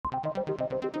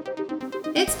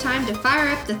It's time to fire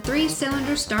up the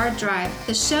three-cylinder Star Drive,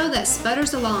 the show that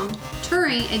sputters along,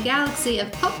 touring a galaxy of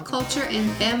pop culture and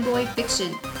fanboy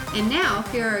fiction. And now,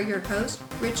 here are your hosts,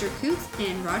 Richard Coots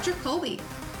and Roger Colby.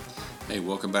 Hey,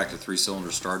 welcome back to Three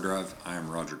Cylinder Star Drive. I am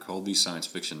Roger Colby, science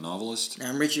fiction novelist. And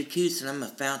I'm Richard Coots, and I'm a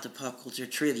fount of pop culture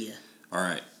trivia. All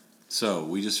right, so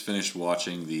we just finished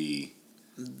watching the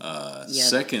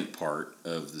second part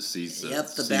of the season.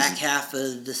 Yep, the back half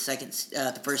of the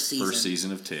first season. First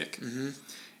season of Tick. Mm-hmm.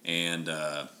 And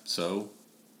so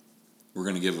we're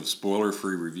going to give a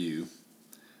spoiler-free review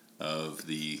of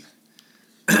the...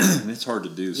 it's hard to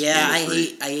do. Yeah,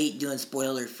 I hate doing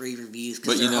spoiler-free reviews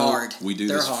because they're hard.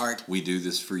 They're hard. We do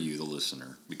this for you, the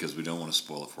listener, because we don't want to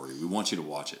spoil it for you. We want you to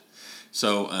watch it.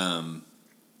 So,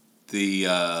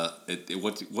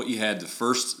 what you had, the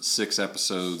first 6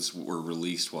 episodes were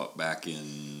released back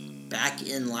in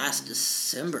last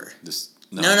December.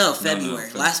 February.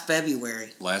 Last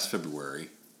February. Last February.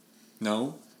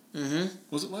 No. Mm-hmm.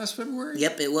 Was it last February?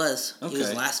 Yep, it was. Okay. It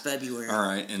was last February. All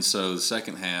right, and so the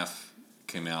second half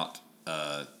came out.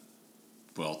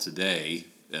 Today,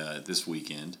 this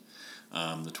weekend,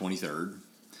 the 23rd.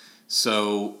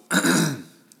 So,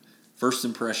 first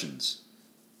impressions.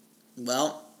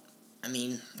 Well, I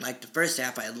mean, like the first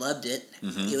half, I loved it.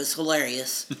 Mm-hmm. It was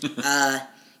hilarious. It had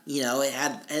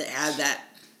that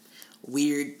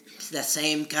weird, that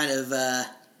same kind of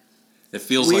it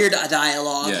feels weird like,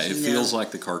 dialogue. Yeah, it feels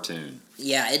like the cartoon.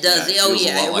 Yeah, it does.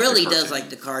 Yeah, it really does like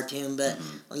the cartoon, but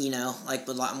mm-hmm. like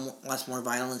with lots more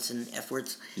violence and F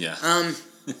words. Yeah.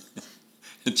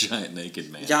 A giant naked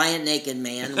man.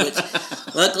 Which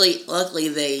luckily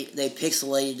they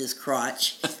pixelated his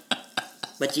crotch.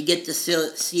 But you get to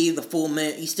see the full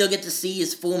moon. You still get to see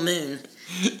his full moon.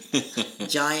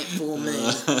 Giant full moon.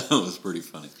 That was pretty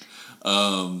funny.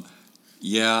 And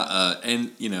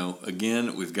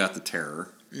again, we've got the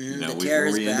Terror.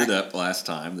 The we ended up last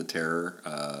time. The Terror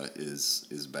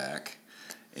is back,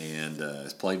 and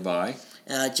it's played by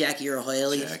Jackie Earle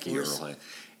Haley.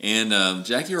 And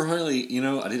Jackie Earle Haley,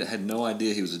 I had no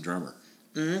idea he was a drummer.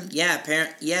 Mm-hmm.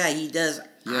 Yeah, he does.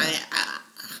 Yeah.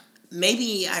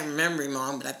 Maybe I remember him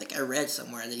wrong, but I think I read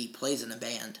somewhere that he plays in a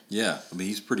band. Yeah, I mean,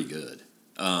 he's pretty good.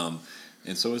 And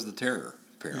so is the Terror,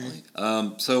 apparently.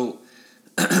 Mm-hmm.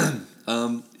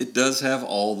 It does have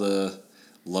all the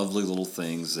lovely little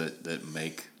things that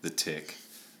make The Tick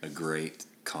a great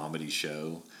comedy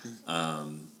show.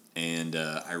 And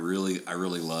I really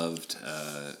loved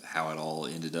how it all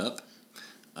ended up.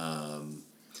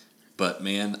 But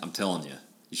man, I'm telling you,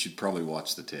 you should probably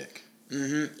watch The Tick.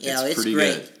 Mm-hmm. Yeah, it's pretty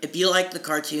great. good. If you like the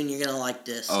cartoon, you're gonna like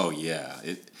this. Oh yeah,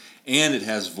 it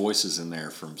has voices in there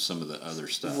from some of the other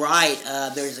stuff. Right.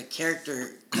 There's a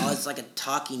character called it's like a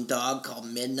talking dog called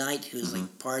Midnight, who's mm-hmm.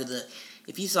 like part of the.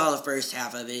 If you saw the first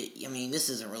half of it, I mean, this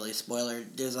isn't really a spoiler.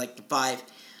 There's like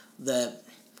the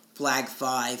Flag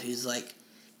 5, who's like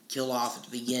killed off at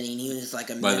the beginning. He was like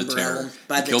a by member the Terror. of them.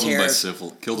 By the Killed Terror.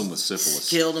 Killed him with syphilis.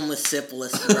 Killed him with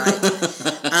syphilis, right?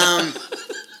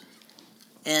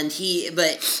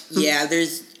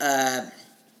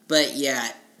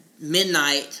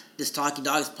 Midnight, this talking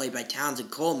dog is played by Townsend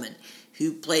Coleman,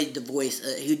 who did the voice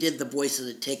of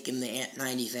the Tick in the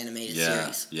 90s animated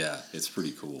series. Yeah, it's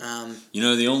pretty cool.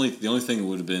 The only thing that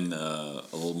would have been a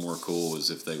little more cool was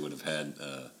if they would have had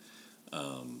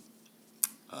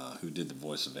who did the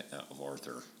voice of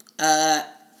Arthur. I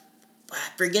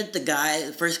forget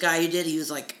the first guy who did. He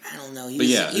was like, I don't know. He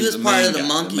was part of the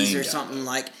Monkees or something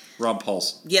like. Rob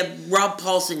Paulson. Yeah, Rob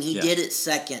Paulson. He did it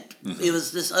second. Mm-hmm. It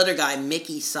was this other guy,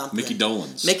 Mickey something. Mickey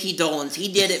Dolenz. He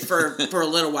did it for a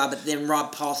little while, but then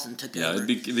Rob Paulson took over. Yeah,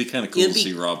 it'd be kind of cool to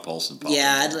see Rob Paulson pop.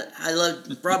 Yeah, I love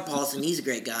Rob Paulson. He's a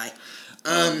great guy.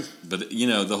 But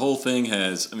the whole thing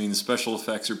has. I mean, the special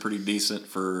effects are pretty decent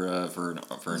for an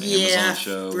Amazon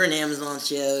show. For an Amazon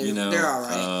show, they're all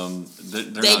right.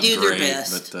 They do great, their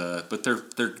best, but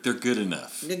they're good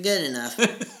enough. They're good enough.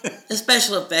 The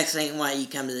special effects ain't why you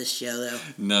come to this show, though.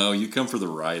 No, you come for the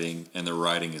writing, and the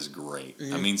writing is great.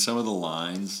 Mm-hmm. I mean, some of the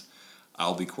lines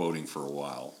I'll be quoting for a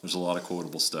while. There's a lot of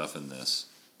quotable stuff in this,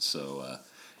 so.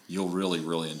 You'll really,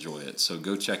 really enjoy it. So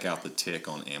go check out The Tick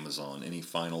on Amazon. Any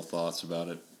final thoughts about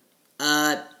it?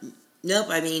 Nope.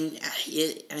 I mean,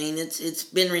 it's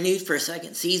been renewed for a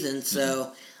second season,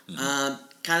 so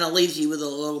kind of leaves you with a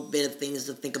little bit of things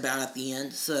to think about at the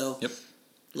end. So yep.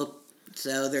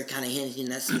 So they're kind of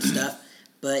hinting at some stuff,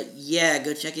 but yeah,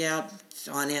 go check it out. It's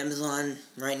on Amazon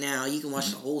right now. You can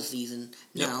watch the whole season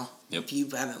now. Yep. If you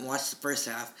haven't watched the first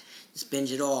half, just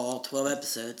binge it all 12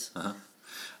 episodes. Uh-huh.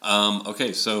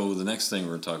 Okay, so the next thing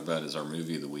we're going to talk about is our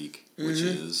movie of the week, which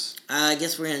is I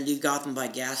guess we're gonna do Gotham by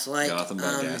Gaslight. Gotham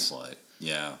by Gaslight.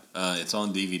 Yeah, it's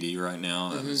on DVD right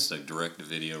now. It's a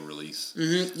direct-to-video release.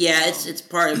 Yeah, it's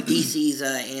part of DC's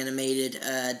animated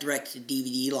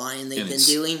direct-to-DVD line they've been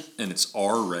doing. And it's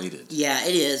R-rated. Yeah,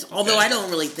 it is. Although I don't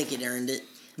really think it earned it,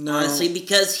 honestly,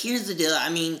 because here's the deal. I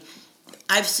mean,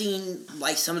 I've seen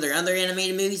like some of their other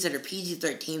animated movies that are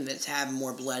PG-13 that's have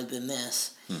more blood than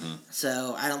this.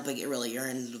 So I don't think it really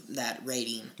earned that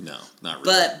rating. No, not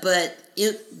really. But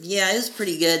it was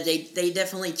pretty good. They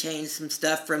definitely changed some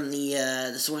stuff from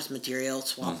the source material.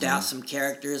 Swapped out some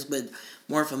characters with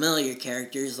more familiar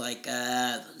characters. Like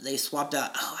they swapped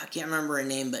out. Oh, I can't remember her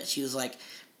name, but she was like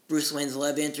Bruce Wayne's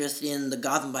love interest in the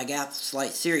Gotham by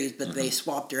Gaslight series. But they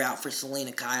swapped her out for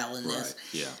Selena Kyle in this.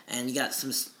 Yeah. And you got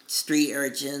some street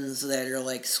urchins that are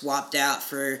like swapped out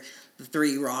for the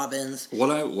 3 Robins. What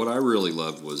I really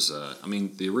loved was,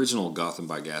 the original Gotham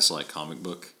by Gaslight comic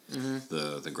book,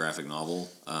 the graphic novel.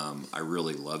 I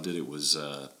really loved it. It was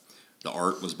the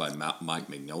art was by Mike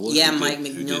Mignola. Yeah, Mike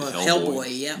Mignola, Hellboy.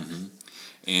 Yeah.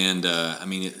 And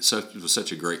it was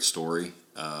such a great story.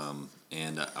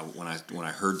 And when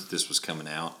I heard that this was coming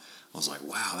out, I was like,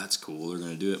 wow, that's cool. They're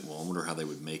going to do it. Well, I wonder how they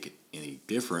would make it any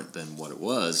different than what it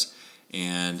was.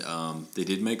 And they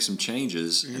did make some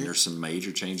changes, and there's some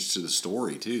major changes to the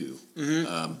story too.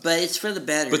 But it's for the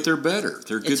better. But they're better.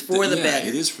 They're good. It's for the better.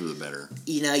 It is for the better.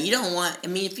 You know, you don't want. I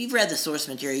mean, if you've read the source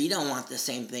material, you don't want the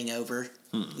same thing over.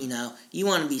 You know, you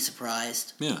want to be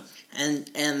surprised. Yeah. And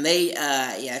they,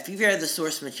 if you've read the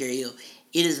source material,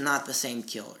 it is not the same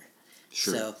killer.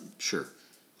 Sure.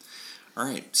 All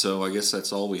right. So I guess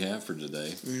that's all we have for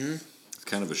today. It's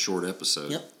kind of a short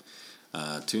episode.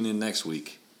 Yep. Tune in next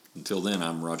week. Until then,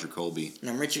 I'm Roger Colby. And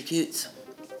I'm Richard Coots.